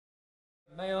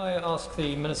May I ask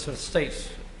the Minister of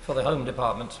State for the Home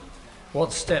Department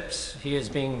what steps he is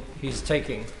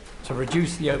taking to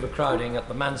reduce the overcrowding at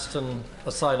the Manston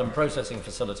Asylum processing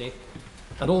facility,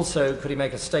 and also could he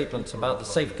make a statement about the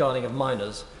safeguarding of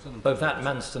minors both at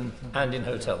Manston and in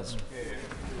hotels?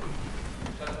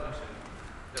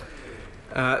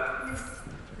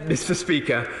 Mr.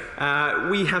 Speaker,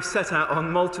 we have set out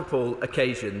on multiple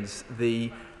occasions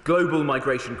the global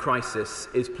migration crisis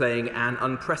is playing an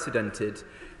unprecedented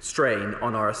strain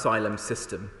on our asylum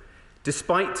system.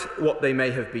 Despite what they may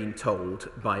have been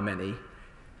told by many,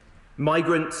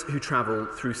 migrants who travel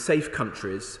through safe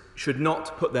countries should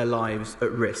not put their lives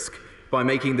at risk by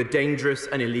making the dangerous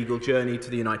and illegal journey to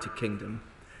the United Kingdom.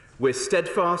 We're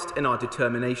steadfast in our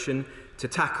determination to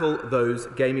tackle those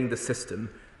gaming the system,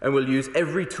 and will use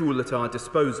every tool at our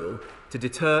disposal to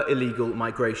deter illegal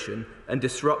migration and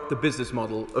disrupt the business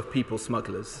model of people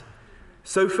smugglers.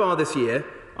 So far this year,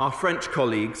 our French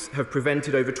colleagues have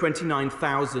prevented over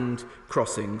 29,000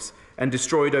 crossings and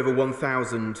destroyed over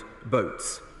 1,000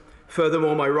 boats.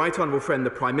 Furthermore, my right honourable friend, the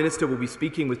Prime Minister, will be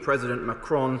speaking with President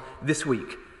Macron this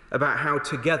week about how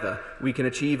together we can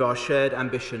achieve our shared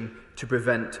ambition to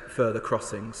prevent further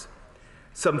crossings.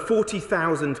 Some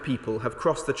 40,000 people have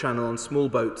crossed the Channel on small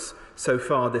boats so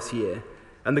far this year,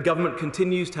 and the government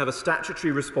continues to have a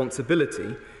statutory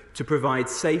responsibility to provide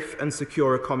safe and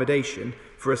secure accommodation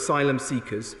for asylum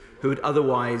seekers who would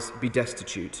otherwise be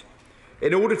destitute.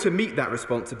 In order to meet that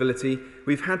responsibility,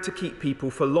 we've had to keep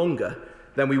people for longer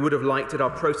than we would have liked at our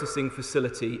processing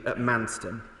facility at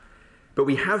Manston. But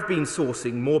we have been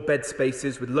sourcing more bed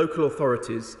spaces with local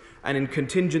authorities and in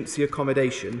contingency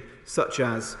accommodation, such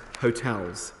as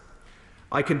hotels.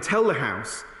 I can tell the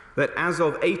House that as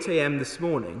of 8 a.m. this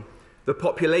morning, the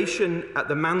population at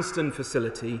the Manston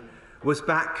facility was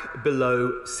back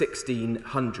below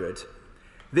 1,600.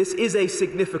 This is a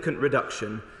significant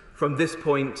reduction from this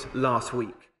point last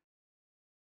week.